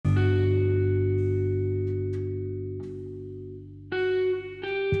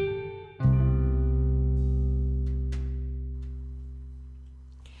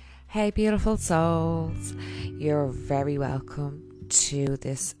Hey, beautiful souls, you're very welcome to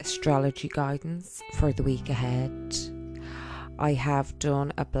this astrology guidance for the week ahead. I have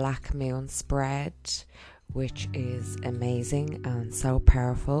done a black moon spread, which is amazing and so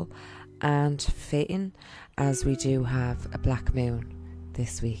powerful and fitting as we do have a black moon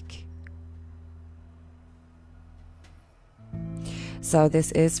this week. So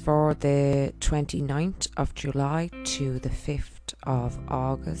this is for the 29th of July to the 5th of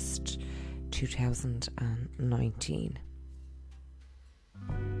August 2019.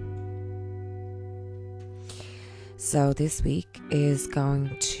 So this week is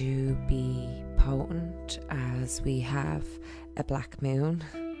going to be potent as we have a black moon,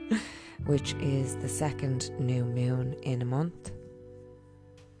 which is the second new moon in a month.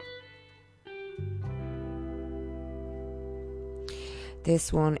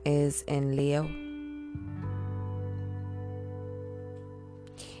 This one is in Leo.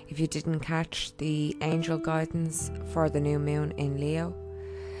 If you didn't catch the angel guidance for the new moon in Leo,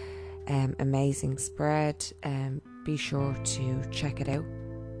 amazing spread, be sure to check it out.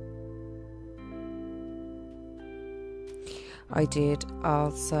 I did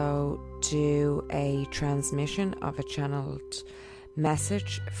also do a transmission of a channeled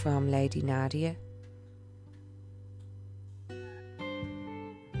message from Lady Nadia.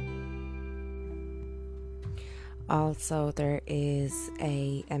 Also, there is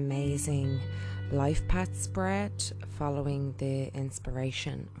an amazing life path spread following the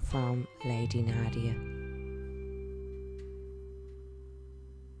inspiration from Lady Nadia.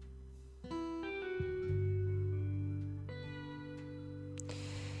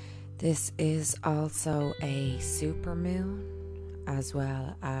 This is also a super moon as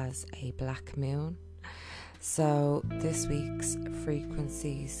well as a black moon. So this week's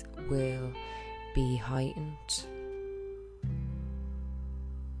frequencies will be heightened.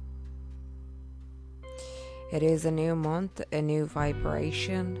 It is a new month, a new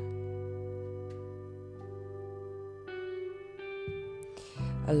vibration.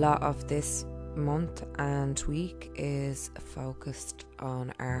 A lot of this month and week is focused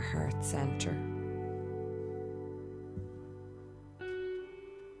on our heart center.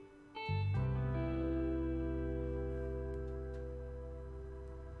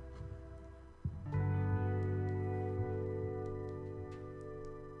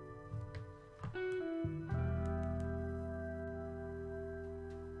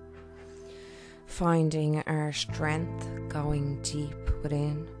 Finding our strength, going deep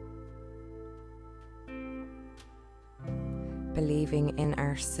within. Believing in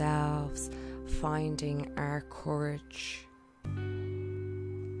ourselves, finding our courage.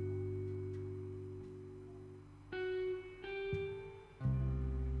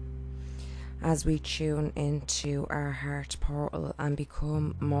 As we tune into our heart portal and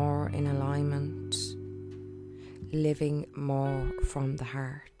become more in alignment, living more from the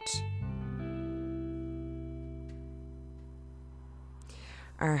heart.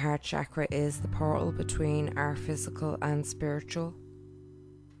 Our heart chakra is the portal between our physical and spiritual.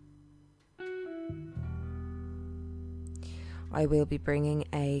 I will be bringing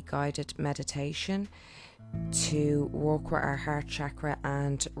a guided meditation to work with our heart chakra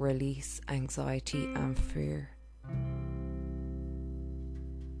and release anxiety and fear.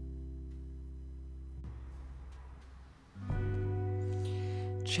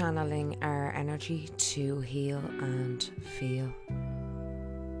 Channeling our energy to heal and feel.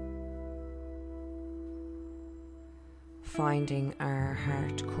 Finding our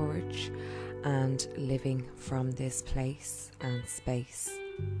heart courage and living from this place and space.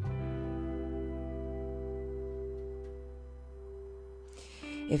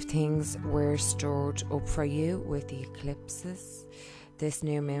 If things were stored up for you with the eclipses, this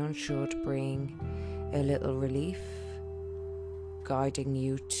new moon should bring a little relief, guiding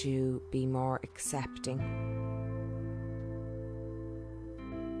you to be more accepting.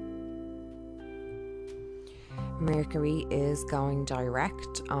 Mercury is going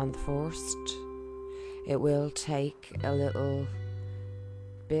direct on the 1st. It will take a little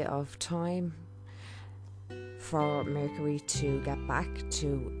bit of time for Mercury to get back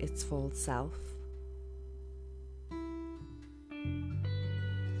to its full self.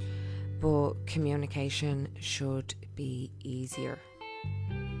 But communication should be easier.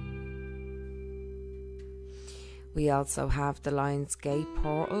 We also have the Lion's Gate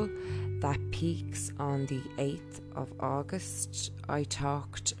portal that peaks on the 8th of August. I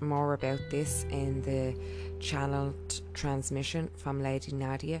talked more about this in the channeled transmission from Lady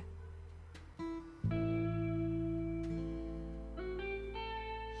Nadia.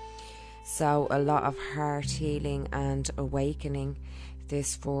 So a lot of heart healing and awakening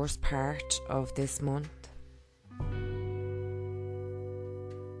this first part of this month.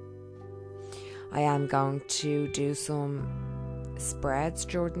 I am going to do some spreads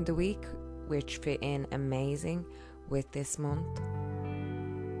during the week which fit in amazing with this month.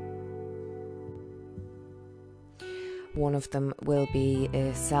 One of them will be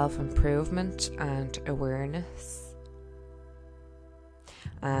self-improvement and awareness,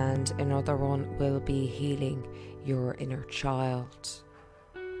 and another one will be healing your inner child.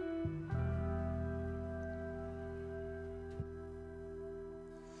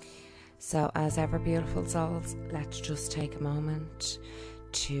 So, as ever, beautiful souls, let's just take a moment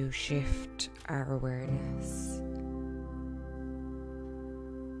to shift our awareness.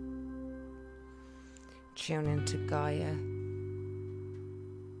 Tune into Gaia.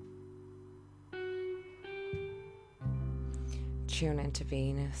 Tune into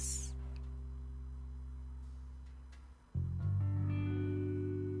Venus.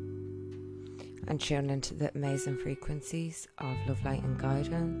 And tune into the amazing frequencies of love, light and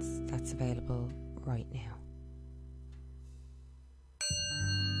guidance that's available right now.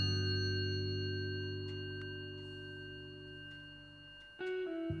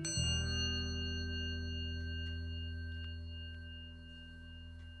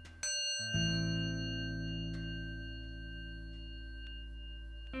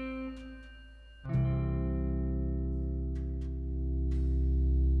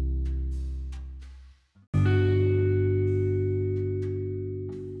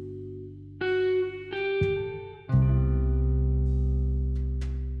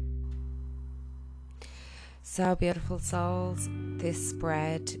 So, beautiful souls, this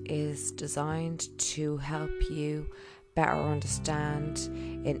spread is designed to help you better understand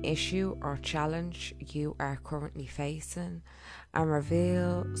an issue or challenge you are currently facing and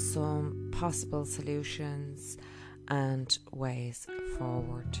reveal some possible solutions and ways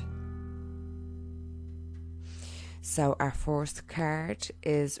forward. So our first card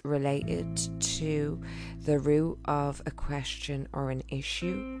is related to the root of a question or an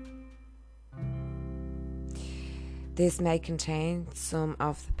issue. This may contain some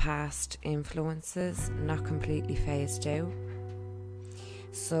of the past influences not completely phased out,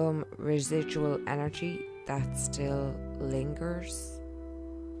 some residual energy that still lingers.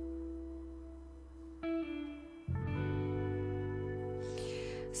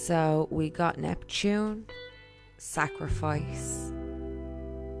 So we got Neptune, sacrifice.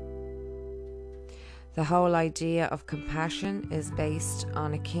 The whole idea of compassion is based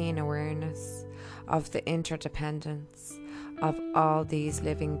on a keen awareness of the interdependence of all these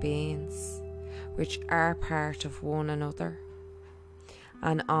living beings, which are part of one another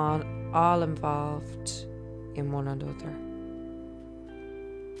and all involved in one another.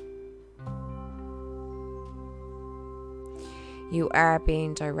 You are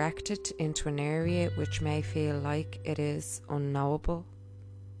being directed into an area which may feel like it is unknowable.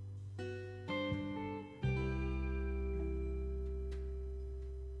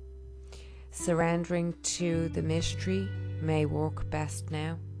 Surrendering to the mystery may work best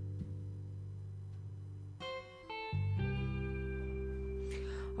now.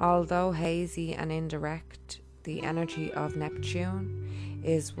 Although hazy and indirect, the energy of Neptune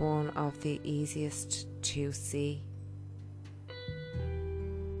is one of the easiest to see.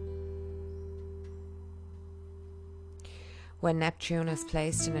 When Neptune is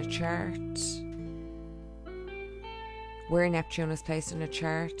placed in a chart,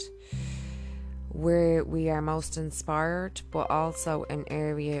 where we are most inspired, but also an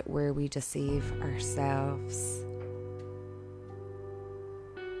area where we deceive ourselves.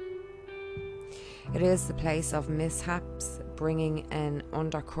 It is the place of mishaps, bringing in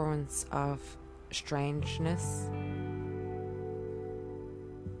undercurrents of strangeness.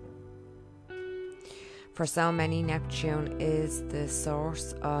 For so many, Neptune is the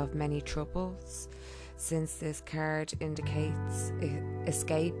source of many troubles, since this card indicates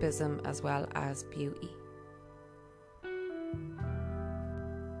escapism as well as beauty.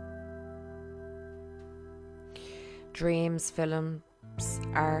 Dreams, films,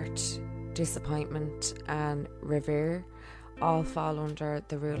 art, disappointment and revere all fall under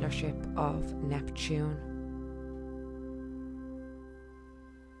the rulership of Neptune.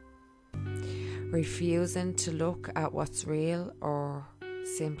 Refusing to look at what's real or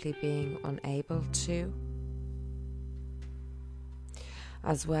simply being unable to,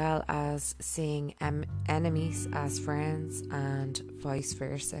 as well as seeing enemies as friends and vice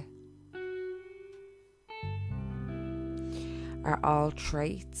versa, are all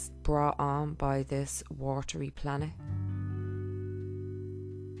traits brought on by this watery planet.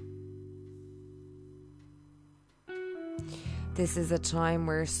 This is a time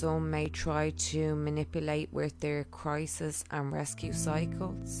where some may try to manipulate with their crisis and rescue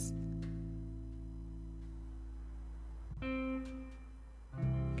cycles.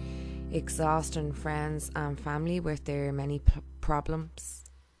 Exhausting friends and family with their many problems.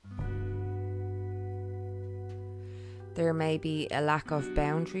 There may be a lack of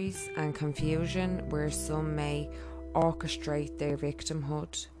boundaries and confusion where some may orchestrate their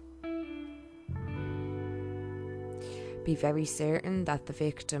victimhood. Be very certain that the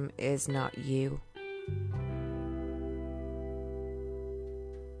victim is not you.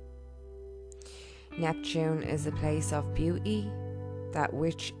 Neptune is a place of beauty, that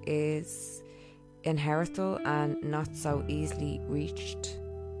which is inheritable and not so easily reached.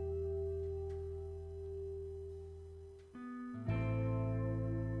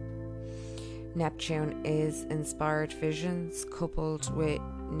 Neptune is inspired visions coupled with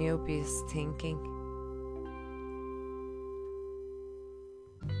nubious thinking.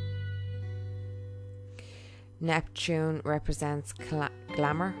 Neptune represents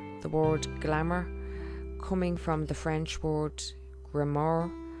glamour, the word glamour coming from the French word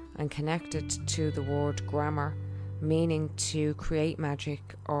grimoire and connected to the word grammar, meaning to create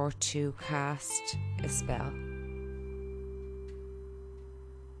magic or to cast a spell.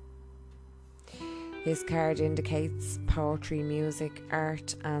 This card indicates poetry, music,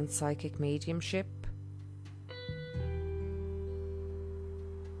 art and psychic mediumship.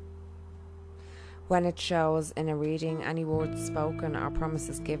 When it shows in a reading, any words spoken or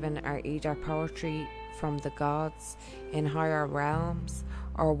promises given are either poetry from the gods in higher realms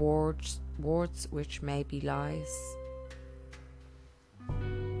or words which may be lies.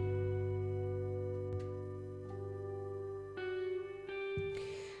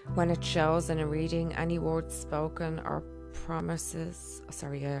 When it shows in a reading, any words spoken or promises,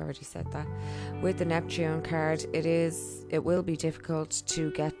 sorry, I already said that. With the Neptune card, it will be difficult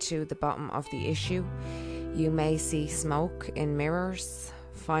to get to the bottom of the issue. You may see smoke in mirrors,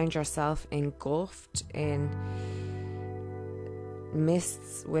 find yourself engulfed in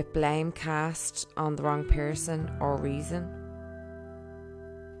mists with blame cast on the wrong person or reason.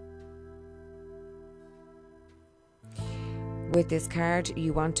 With this card,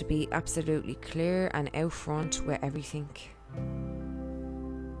 you want to be absolutely clear and out front with everything.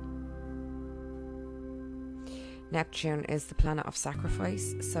 Neptune is the planet of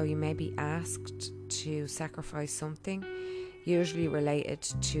sacrifice, so you may be asked to sacrifice something, usually related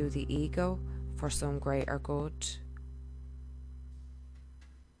to the ego, for some greater good.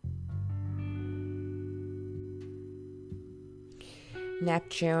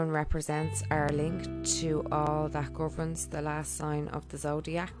 Neptune represents our link to all that governs the last sign of the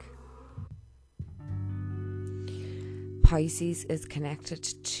zodiac. Pisces is connected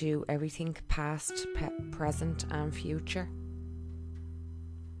to everything past, present and future.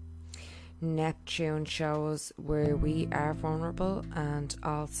 Neptune shows where we are vulnerable and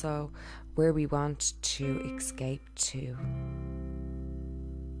also where we want to escape to.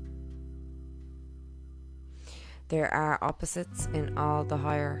 There are opposites in all the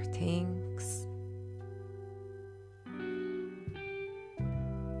higher things.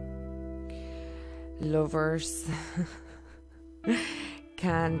 Lovers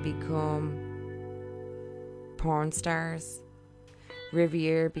can become porn stars.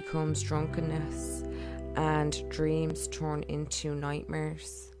 Riviere becomes drunkenness, and dreams turn into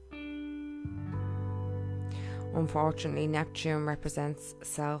nightmares. Unfortunately, Neptune represents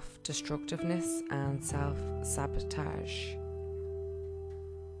self-destructiveness and self-sabotage.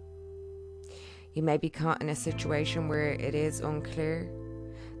 You may be caught in a situation where it is unclear.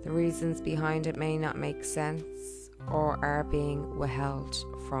 The reasons behind it may not make sense or are being withheld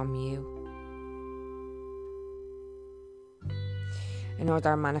from you.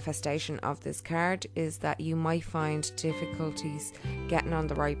 Another manifestation of this card is that you might find difficulties getting on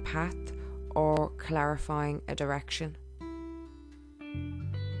the right path or clarifying a direction.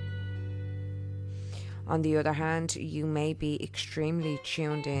 On the other hand, you may be extremely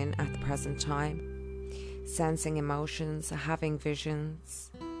tuned in at the present time, sensing emotions, having visions.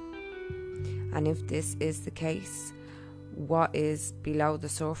 And if this is the case, what is below the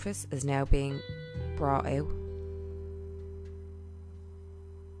surface is now being brought out.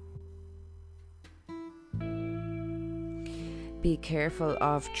 Be careful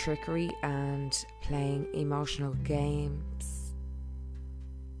of trickery and playing emotional games.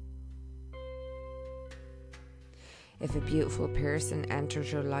 If a beautiful person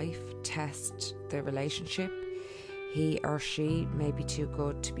enters your life, test the relationship. He or she may be too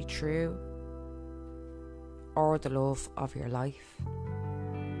good to be true, or the love of your life.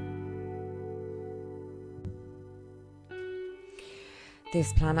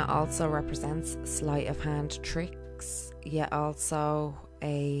 This planet also represents sleight of hand tricks, yet also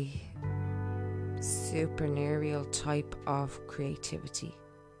a supernumerary type of creativity.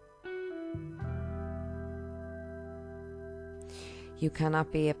 You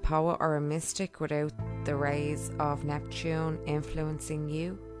cannot be a poet or a mystic without the rays of Neptune influencing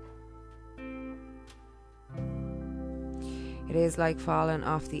you. It is like falling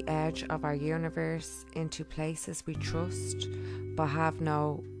off the edge of our universe into places we trust but have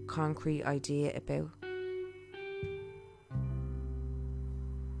no concrete idea about.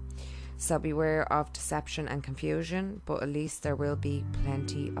 So beware of deception and confusion, but at least there will be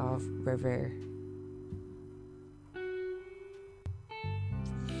plenty of reverse.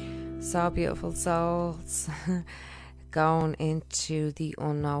 So beautiful souls, going into the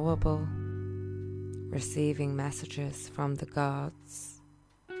unknowable, receiving messages from the gods.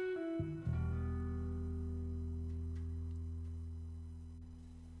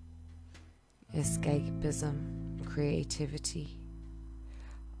 Escapism, creativity,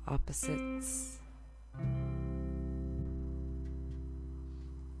 opposites.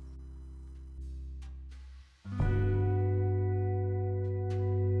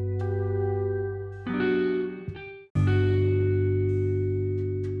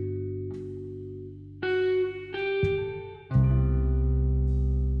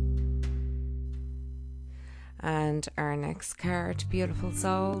 And our next card, beautiful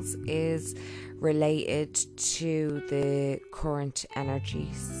souls, is related to the current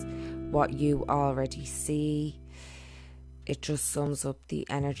energies, what you already see. It just sums up the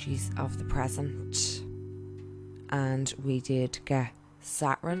energies of the present. And we did get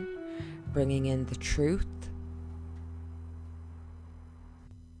Saturn bringing in the truth.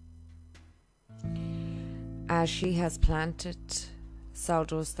 As she has planted, so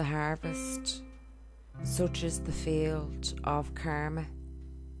does the harvest. Such is the field of karma.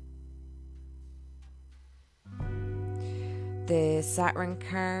 The Saturn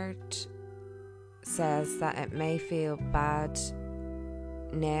card says that it may feel bad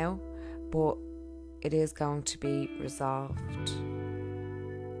now, but it is going to be resolved.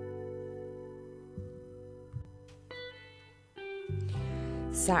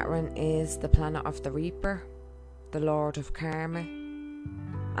 Saturn is the planet of the Reaper, the Lord of Karma.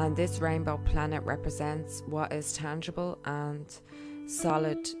 And this rainbow planet represents what is tangible and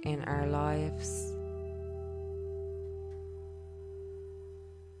solid in our lives.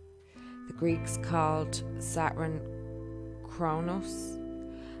 The Greeks called Saturn Kronos,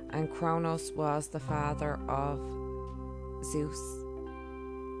 and Kronos was the father of Zeus.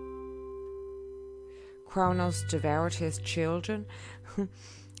 Kronos devoured his children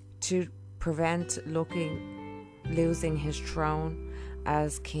to prevent losing his throne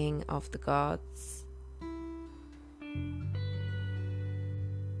as king of the gods.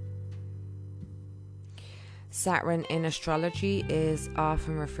 Saturn in astrology is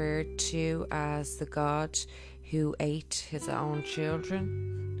often referred to as the god who ate his own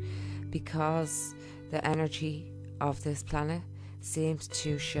children, because the energy of this planet seems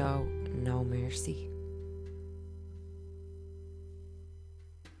to show no mercy.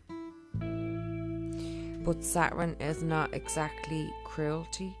 But Saturn is not exactly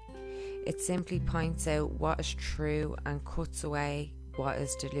cruelty. It simply points out what is true and cuts away what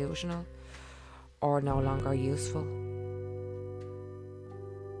is delusional or no longer useful.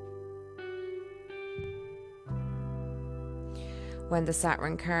 When the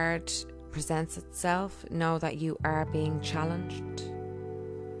Saturn card presents itself, know that you are being challenged.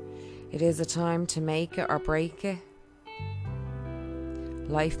 It is a time to make it or break it.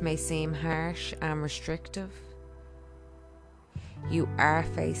 Life may seem harsh and restrictive. You are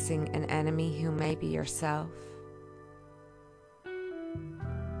facing an enemy who may be yourself.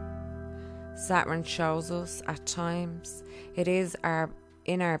 Saturn shows us at times it is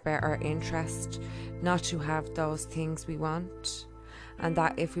in our better interest not to have those things we want, and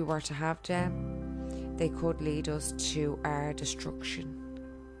that if we were to have them, they could lead us to our destruction.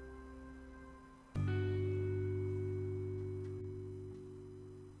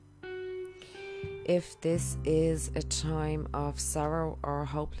 If this is a time of sorrow or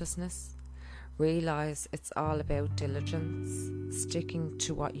hopelessness, realise it's all about diligence, sticking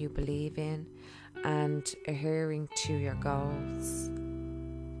to what you believe in and adhering to your goals.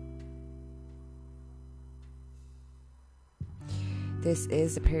 This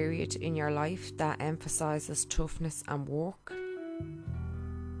is a period in your life that emphasises toughness and work.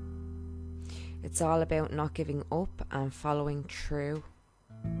 It's all about not giving up and following through.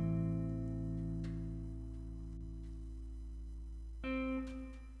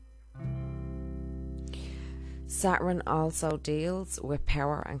 Saturn also deals with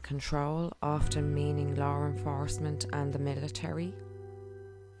power and control, often meaning law enforcement and the military.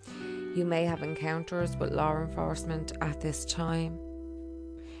 You may have encounters with law enforcement at this time.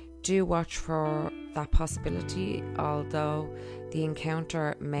 Do watch for that possibility, although the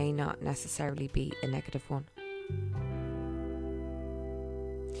encounter may not necessarily be a negative one.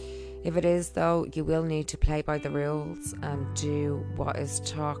 If it is, though, you will need to play by the rules and do what is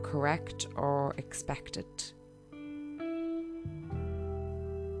thought correct or expected.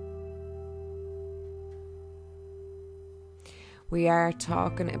 We are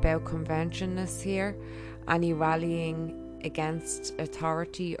talking about conventionalness here. Any rallying against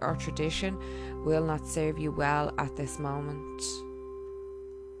authority or tradition will not serve you well at this moment.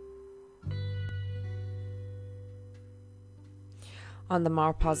 On the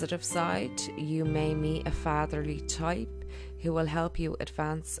more positive side, you may meet a fatherly type who will help you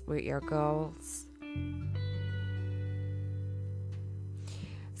advance with your goals.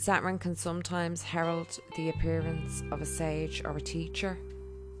 Saturn can sometimes herald the appearance of a sage or a teacher.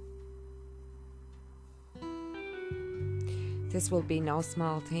 This will be no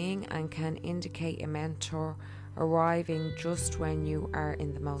small thing and can indicate a mentor arriving just when you are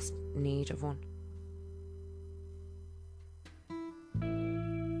in the most need of one.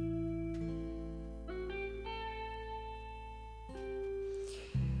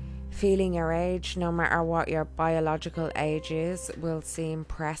 Feeling your age, no matter what your biological age is, will seem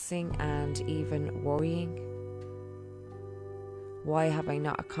pressing and even worrying. Why have I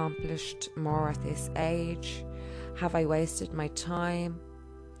not accomplished more at this age? Have I wasted my time?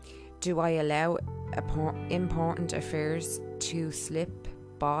 Do I allow important affairs to slip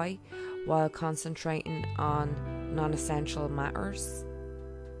by while concentrating on non-essential matters?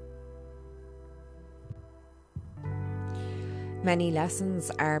 Many lessons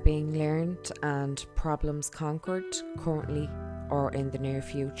are being learned and problems conquered currently or in the near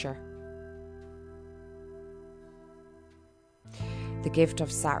future. The gift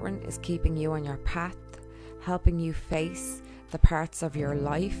of Saturn is keeping you on your path, helping you face the parts of your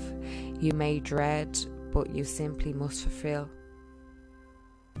life you may dread but you simply must fulfill.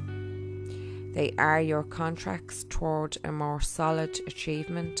 They are your contracts toward a more solid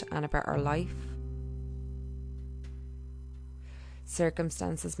achievement and a better life.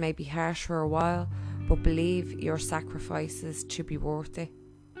 Circumstances may be harsh for a while, but believe your sacrifices to be worth it.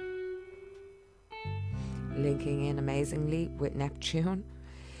 Linking in amazingly with Neptune.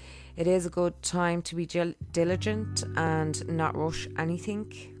 It is a good time to be diligent and not rush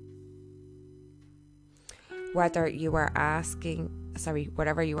anything. Whatever you are asking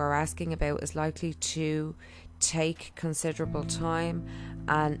about is likely to take considerable time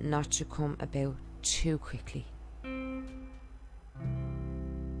and not to come about too quickly.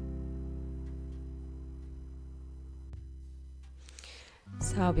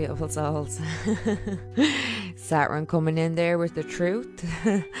 So beautiful souls. Saturn coming in there with the truth,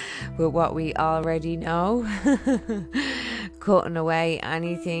 with what we already know, cutting away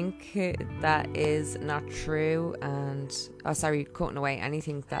anything that is not true cutting away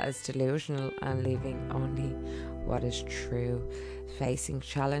anything that is delusional and leaving only what is true, facing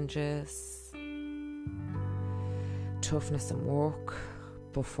challenges, toughness and work,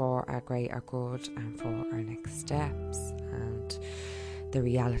 but for our greater good and for our next steps and the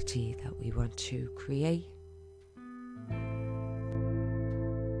reality that we want to create.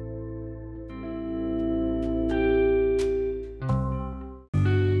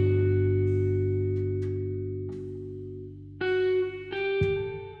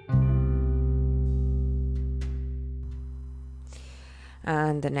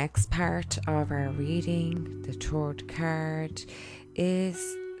 And the next part of our reading, the third card,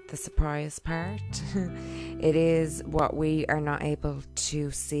 is the surprise part. It is what we are not able to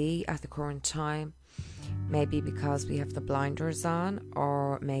see at the current time, maybe because we have the blinders on,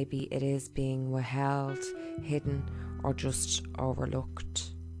 or maybe it is being withheld, hidden, or just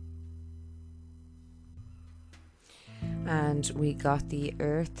overlooked. And we got the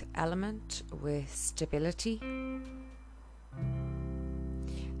earth element with stability.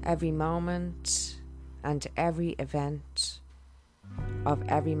 Every moment and every event of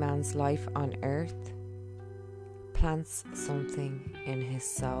every man's life on earth plants something in his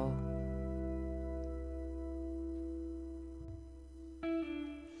soul.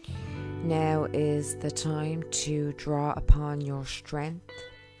 Now is the time to draw upon your strength.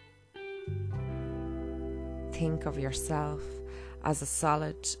 Think of yourself as a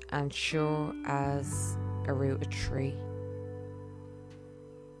solid and sure as a rooted tree.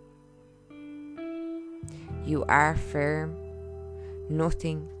 You are firm.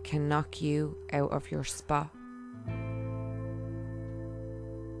 Nothing can knock you out of your spot.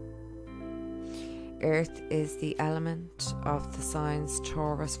 Earth is the element of the signs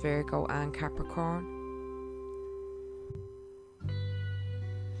Taurus, Virgo and Capricorn.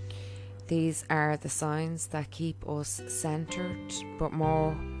 These are the signs that keep us centered but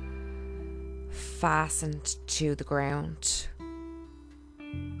more fastened to the ground.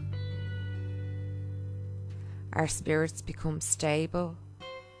 Our spirits become stable,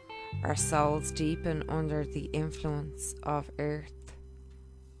 our souls deepen under the influence of Earth.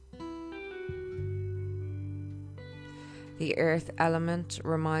 The earth element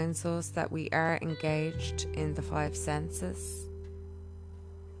reminds us that we are engaged in the five senses.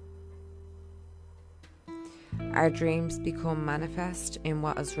 Our dreams become manifest in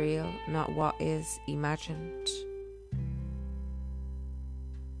what is real, not what is imagined.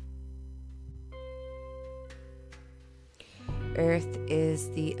 Earth is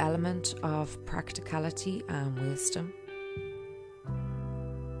the element of practicality and wisdom.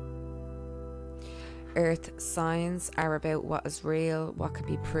 Earth signs are about what is real, what can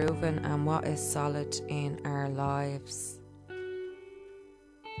be proven, and what is solid in our lives.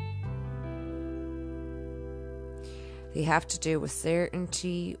 They have to do with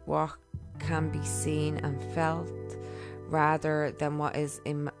certainty, what can be seen and felt, rather than what is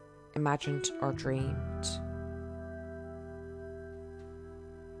imagined or dreamed.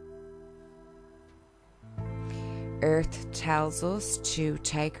 Earth tells us to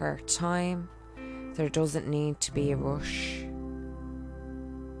take our time. There doesn't need to be a rush.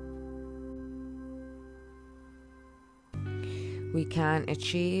 We can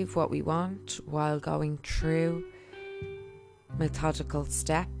achieve what we want while going through methodical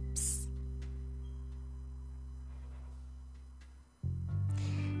steps.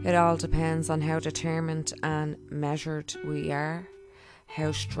 It all depends on how determined and measured we are,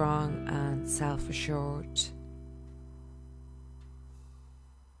 how strong and self-assured.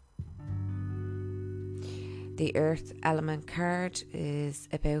 The Earth element card is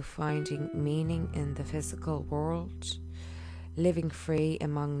about finding meaning in the physical world, living free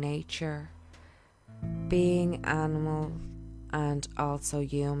among nature, being animal and also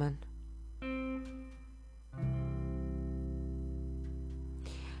human.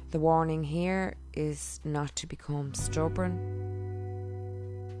 The warning here is not to become stubborn.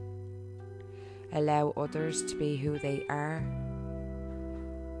 Allow others to be who they are.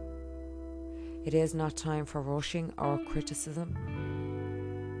 It is not time for rushing or criticism.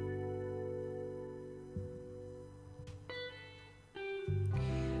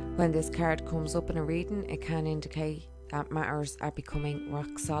 When this card comes up in a reading, it can indicate that matters are becoming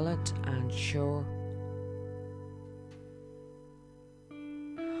rock solid and sure.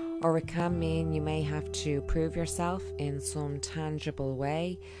 Or it can mean you may have to prove yourself in some tangible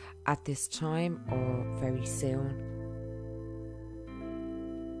way at this time or very soon.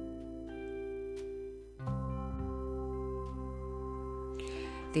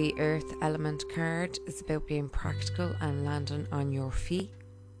 The Earth element card is about being practical and landing on your feet.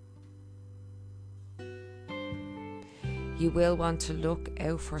 You will want to look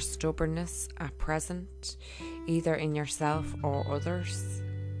out for stubbornness at present, either in yourself or others.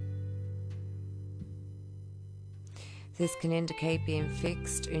 This can indicate being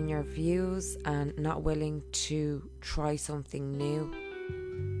fixed in your views and not willing to try something new.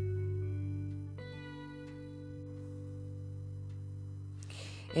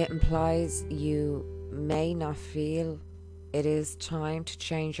 It implies you may not feel it is time to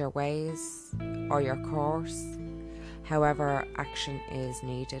change your ways or your course. However, action is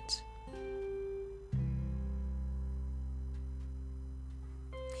needed.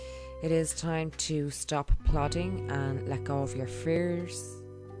 It is time to stop plodding and let go of your fears.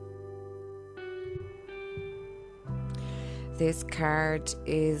 This card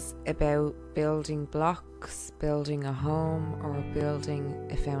is about building blocks, building a home, or building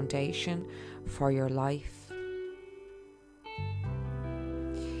a foundation for your life.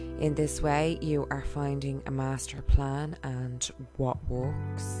 In this way, you are finding a master plan and what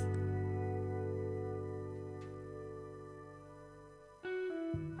works.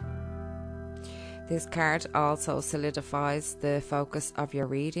 This card also solidifies the focus of your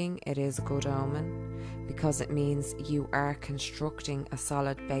reading. It is a good omen because it means you are constructing a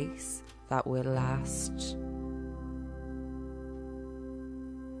solid base that will last.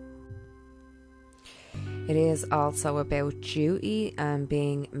 It is also about duty and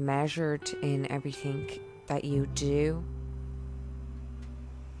being measured in everything that you do.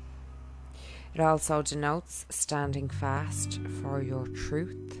 It also denotes standing fast for your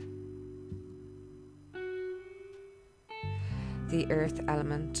truth. The Earth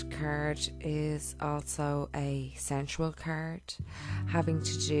Element card is also a sensual card, having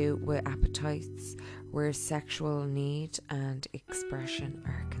to do with appetites where sexual need and expression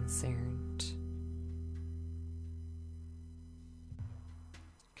are concerned.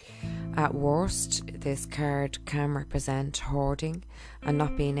 At worst, this card can represent hoarding and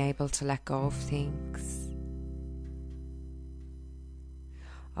not being able to let go of things.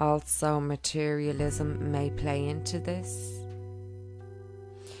 Also, materialism may play into this.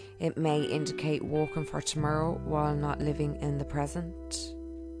 It may indicate working for tomorrow while not living in the present.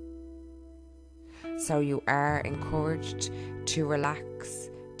 So you are encouraged to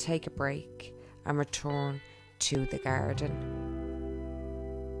relax, take a break, and return to the garden.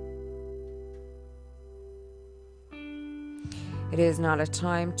 It is not a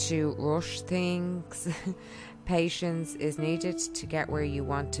time to rush things. Patience is needed to get where you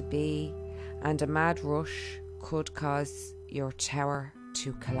want to be, and a mad rush could cause your tower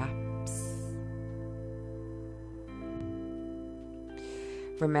to collapse.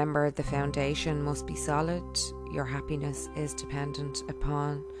 Remember, the foundation must be solid. Your happiness is dependent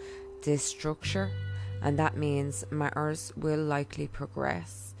upon this structure, and that means matters will likely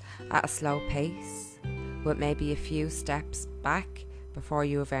progress at a slow pace, with maybe a few steps back before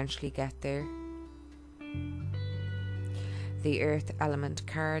you eventually get there. The Earth Element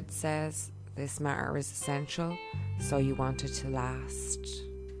card says this matter is essential, so you want it to last.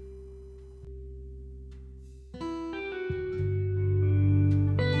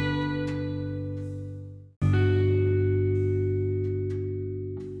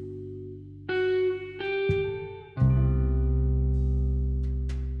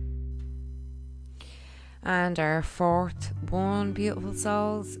 And our fourth one, beautiful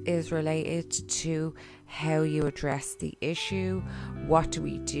souls, is related to how you address the issue. What do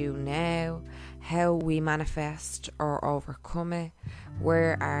we do now? How we manifest or overcome it?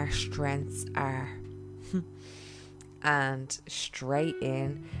 Where our strengths are. And straight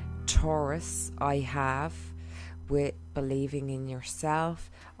in, Taurus, I have with believing in yourself.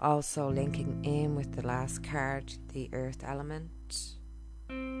 Also linking in with the last card, the Earth Element.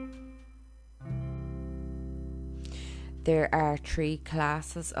 There are three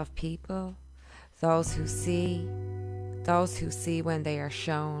classes of people: those who see when they are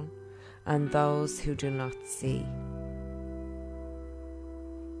shown, and those who do not see.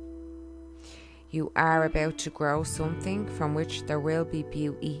 You are about to grow something from which there will be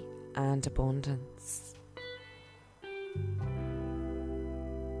beauty and abundance.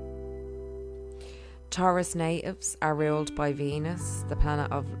 Taurus natives are ruled by Venus, the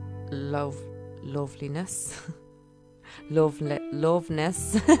planet of loveliness.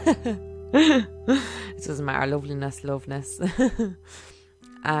 Loveness. It doesn't matter, loveness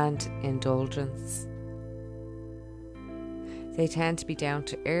and indulgence. They tend to be down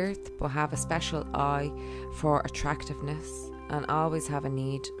to earth, but have a special eye for attractiveness and always have a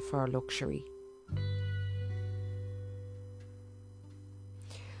need for luxury.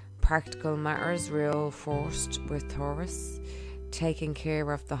 Practical matters rule first with Taurus, taking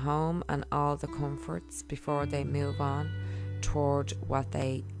care of the home and all the comforts before they move on toward what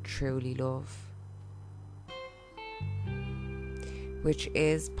they truly love, which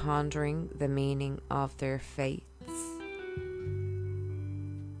is pondering the meaning of their faiths.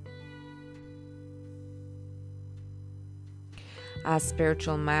 As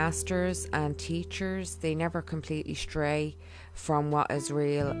spiritual masters and teachers, they never completely stray from what is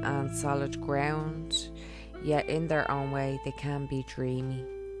real and solid ground, yet in their own way they can be dreamy.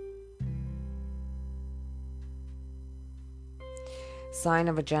 Sign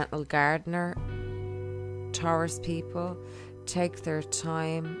of a gentle gardener, Taurus people take their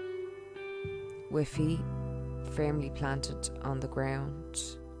time with feet firmly planted on the ground.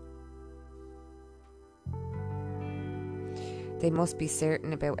 They must be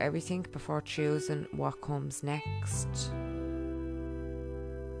certain about everything before choosing what comes next.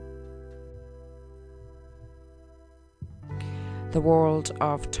 The world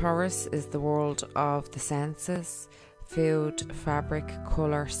of Taurus is the world of the senses, food, fabric,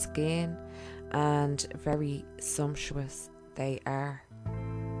 colour, skin, and very sumptuous they are.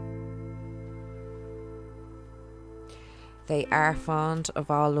 They are fond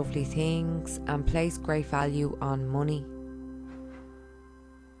of all lovely things and place great value on money.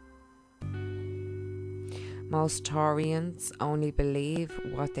 Most Taurians only believe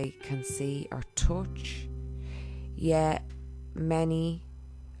what they can see or touch, yet many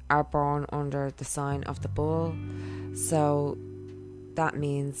are born under the sign of the bull, so that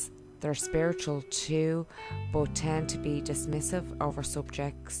means they're spiritual too, but tend to be dismissive over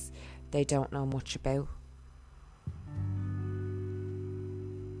subjects they don't know much about.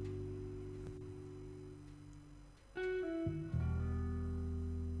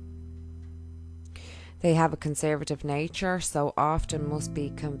 They have a conservative nature, so often must be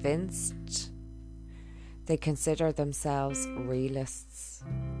convinced. They consider themselves realists.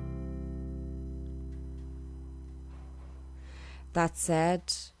 That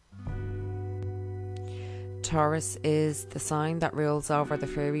said, Taurus is the sign that rules over the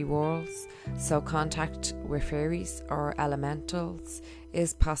fairy worlds, so contact with fairies or elementals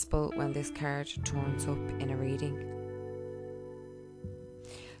is possible when this card turns up in a reading.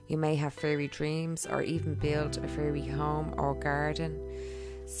 You may have fairy dreams or even build a fairy home or garden.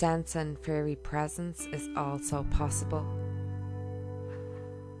 Sensing fairy presence is also possible.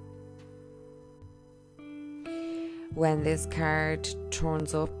 When this card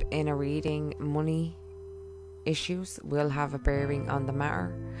turns up in a reading, money issues will have a bearing on the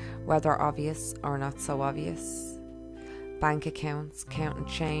matter, whether obvious or not so obvious. Bank accounts, counting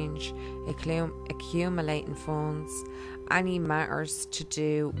change, accumulating funds, any matters to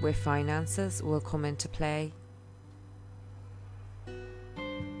do with finances will come into play.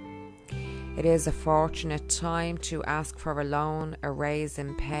 It is a fortunate time to ask for a loan, a raise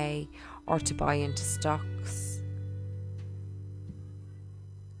in pay, or to buy into stocks.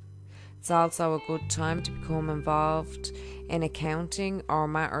 It's also a good time to become involved in accounting or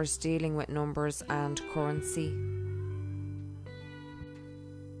matters dealing with numbers and currency.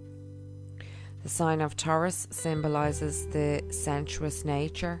 The sign of Taurus symbolises the sensuous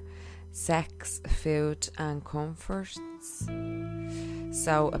nature, sex, food and comforts.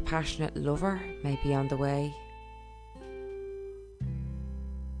 So a passionate lover may be on the way.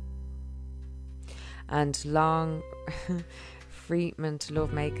 And long treatment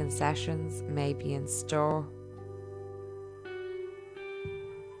lovemaking sessions may be in store.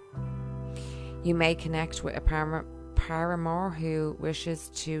 You may connect with a paramour who wishes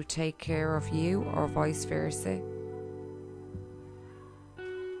to take care of you or vice versa.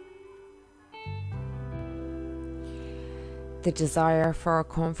 The desire for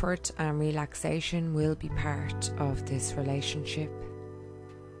comfort and relaxation will be part of this relationship.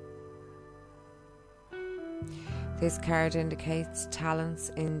 This card indicates talents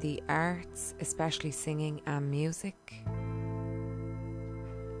in the arts, especially singing and music.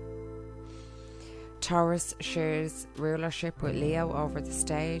 Taurus shares rulership with Leo over the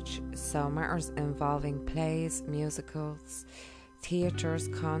stage, so matters involving plays, musicals, theatres,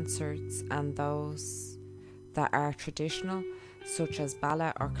 concerts, and those that are traditional, such as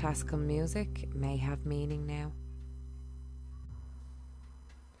ballet or classical music, may have meaning now.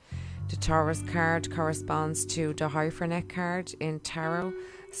 The Taurus card corresponds to the Hyphernet card in tarot,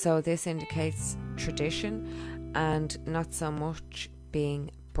 so this indicates tradition and not so much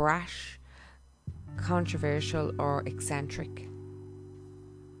being brash, controversial or eccentric.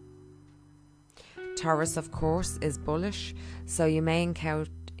 Taurus, of course, is bullish, so you may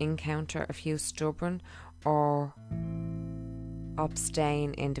encounter a few stubborn or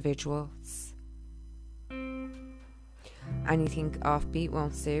abstain individuals. Anything offbeat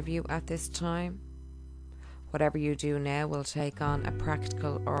won't serve you at this time. Whatever you do now will take on a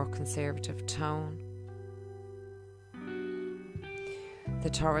practical or conservative tone. The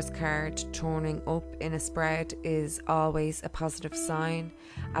Taurus card turning up in a spread is always a positive sign,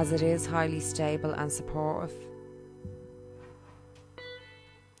 as it is highly stable and supportive.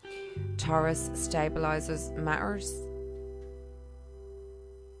 Taurus stabilizes matters.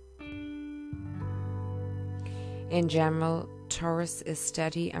 In general, Taurus is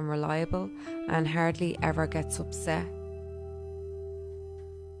steady and reliable and hardly ever gets upset.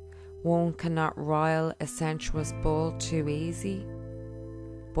 One cannot rile a sensuous bull too easy,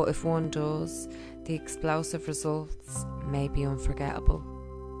 but if one does, the explosive results may be unforgettable.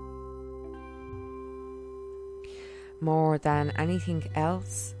 More than anything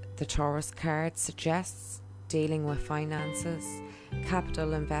else, the Taurus card suggests dealing with finances,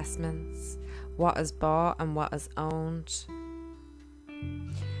 capital investments, what is bought and what is owned.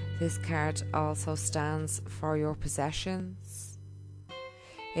 This card also stands for your possessions.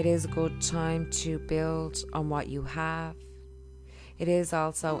 It is a good time to build on what you have. It is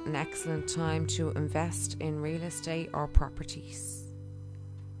also an excellent time to invest in real estate or properties.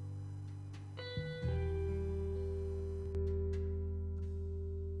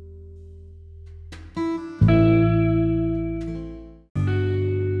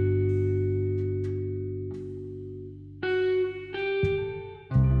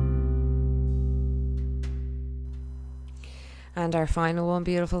 And our final one,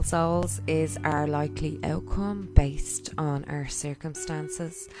 beautiful souls, is our likely outcome based on our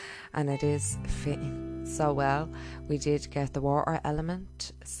circumstances, and it is fitting so well. We did get the water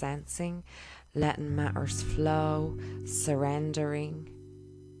element, sensing, letting matters flow, surrendering.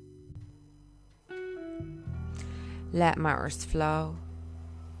 Let matters flow.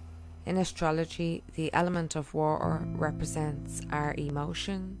 In astrology, the element of water represents our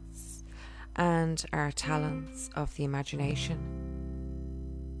emotions and our talents of the imagination.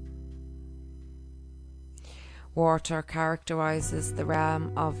 Water characterizes the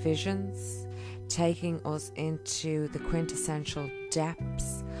realm of visions, taking us into the quintessential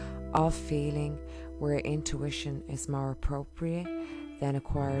depths of feeling where intuition is more appropriate than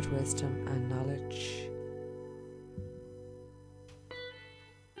acquired wisdom and knowledge.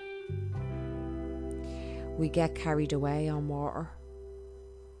 We get carried away on water.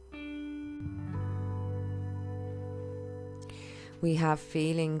 We have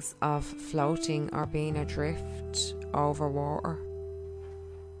feelings of floating or being adrift over water.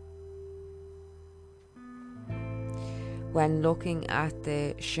 When looking at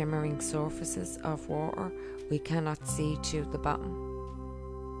the shimmering surfaces of water, we cannot see to the bottom.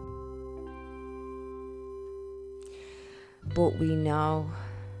 But we know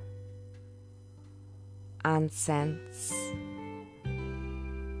and sense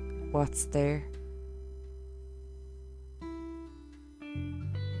what's there.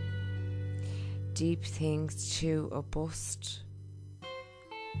 Deep things to a bust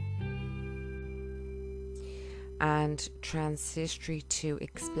and transhistory to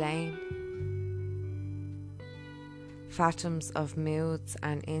explain. Phantoms of moods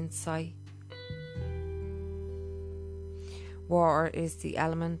and insight. Water is the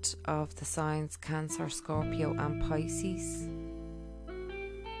element of the signs Cancer, Scorpio and Pisces.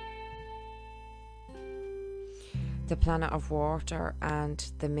 The planet of water and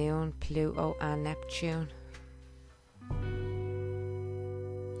the moon, Pluto and Neptune.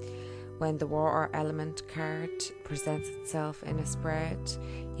 When the water element card presents itself in a spread,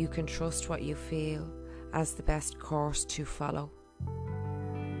 you can trust what you feel as the best course to follow.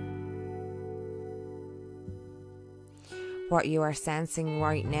 What you are sensing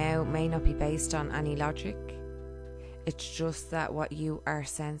right now may not be based on any logic. It's just that what you are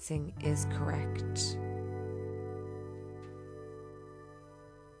sensing is correct.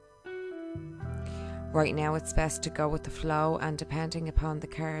 Right now it's best to go with the flow and, depending upon the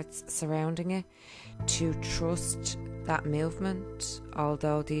cards surrounding it, to trust that movement,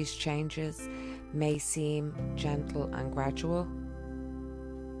 although these changes may seem gentle and gradual.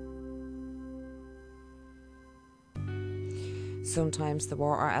 Sometimes the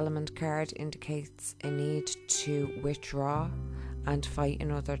water element card indicates a need to withdraw and fight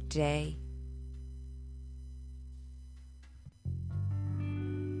another day.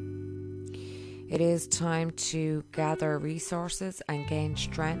 It is time to gather resources and gain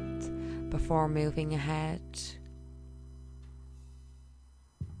strength before moving ahead.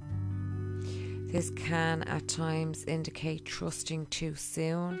 This can at times indicate trusting too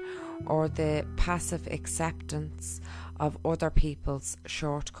soon or the passive acceptance of other people's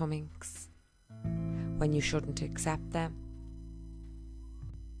shortcomings when you shouldn't accept them.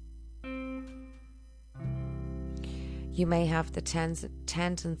 You may have the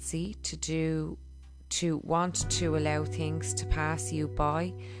tendency to want to allow things to pass you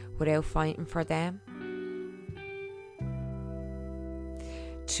by without fighting for them.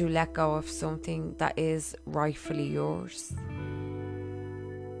 To let go of something that is rightfully yours.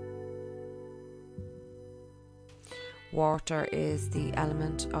 Water is the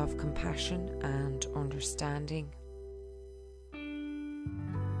element of compassion and understanding.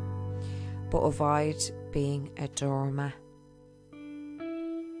 But avoid being a doormat.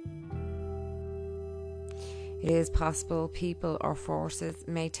 It is possible people or forces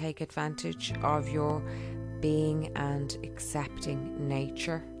may take advantage of your being and accepting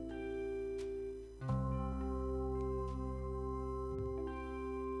nature.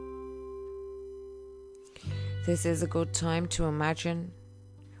 This is a good time to imagine,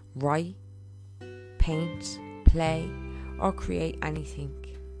 write, paint, play, or create anything,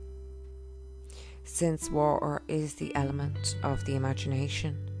 since water is the element of the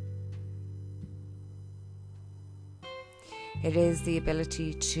imagination. It is the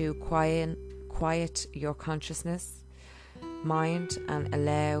ability to quiet your consciousness, mind, and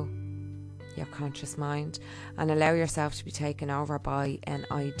allow your conscious mind and allow yourself to be taken over by an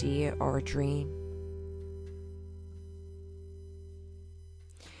idea or a dream.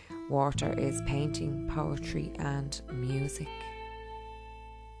 Water is painting, poetry, and music.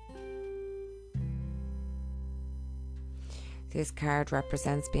 This card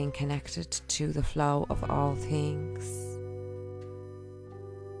represents being connected to the flow of all things.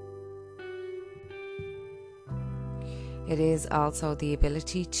 It is also the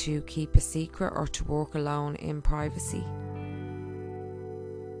ability to keep a secret or to work alone in privacy.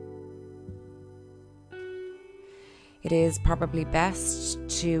 It is probably best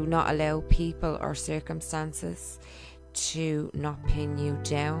to not allow people or circumstances to not pin you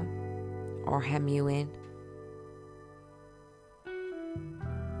down or hem you in.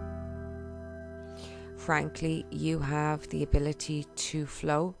 Frankly, you have the ability to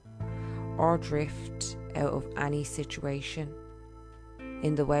flow or drift out of any situation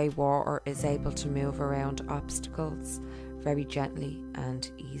in the way water is able to move around obstacles very gently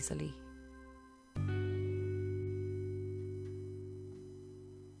and easily.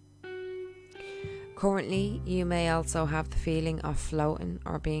 Currently, you may also have the feeling of floating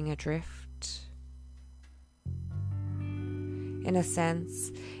or being adrift. In a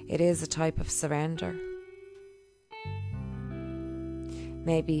sense, it is a type of surrender.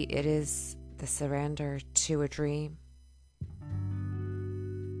 Maybe it is the surrender to a dream.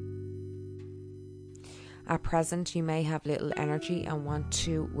 At present, you may have little energy and want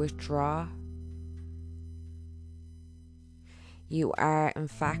to withdraw. You are, in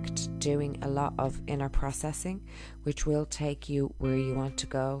fact, doing a lot of inner processing, which will take you where you want to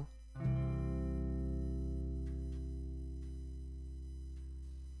go.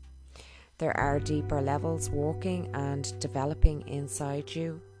 There are deeper levels working and developing inside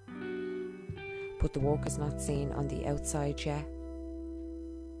you, but the work is not seen on the outside yet.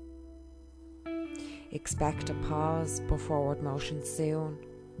 Expect a pause but forward motion soon.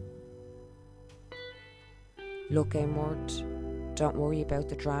 Look inward. Don't worry about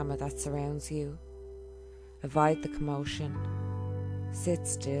the drama that surrounds you. Avoid the commotion. Sit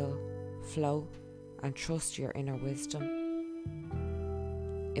still, flow, and trust your inner wisdom.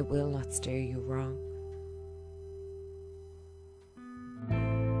 It will not steer you wrong.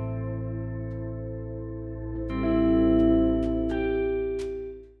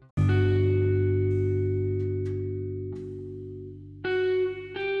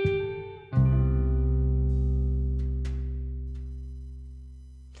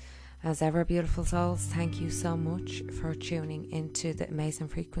 As ever, beautiful souls, thank you so much for tuning into the amazing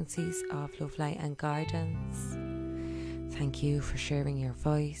frequencies of love, light and guidance. Thank you for sharing your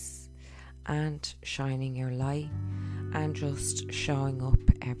voice and shining your light and just showing up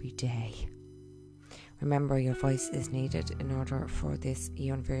every day. Remember, your voice is needed in order for this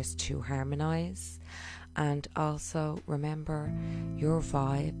universe to harmonize. And also remember, your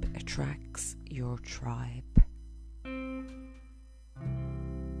vibe attracts your tribe.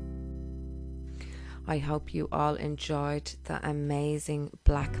 I hope you all enjoyed the amazing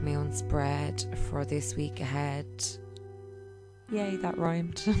Black Moon spread for this week ahead. Yay, that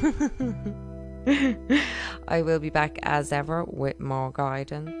rhymed. I will be back as ever with more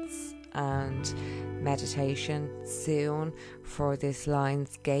guidance and meditation soon for this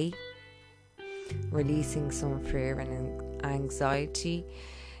Lion's Gate, releasing some fear and anxiety,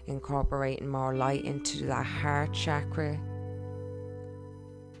 incorporating more light into that heart chakra.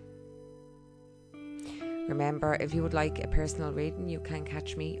 Remember, if you would like a personal reading, you can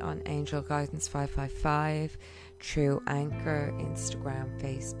catch me on Angel Guidance 555 through Anchor, Instagram,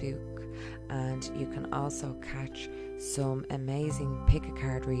 Facebook, and you can also catch some amazing pick a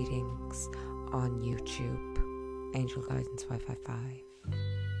card readings on YouTube. Angel Guidance 555.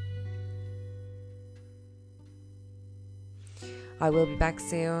 I will be back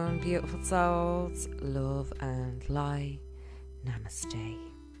soon, beautiful souls. Love and light. Namaste.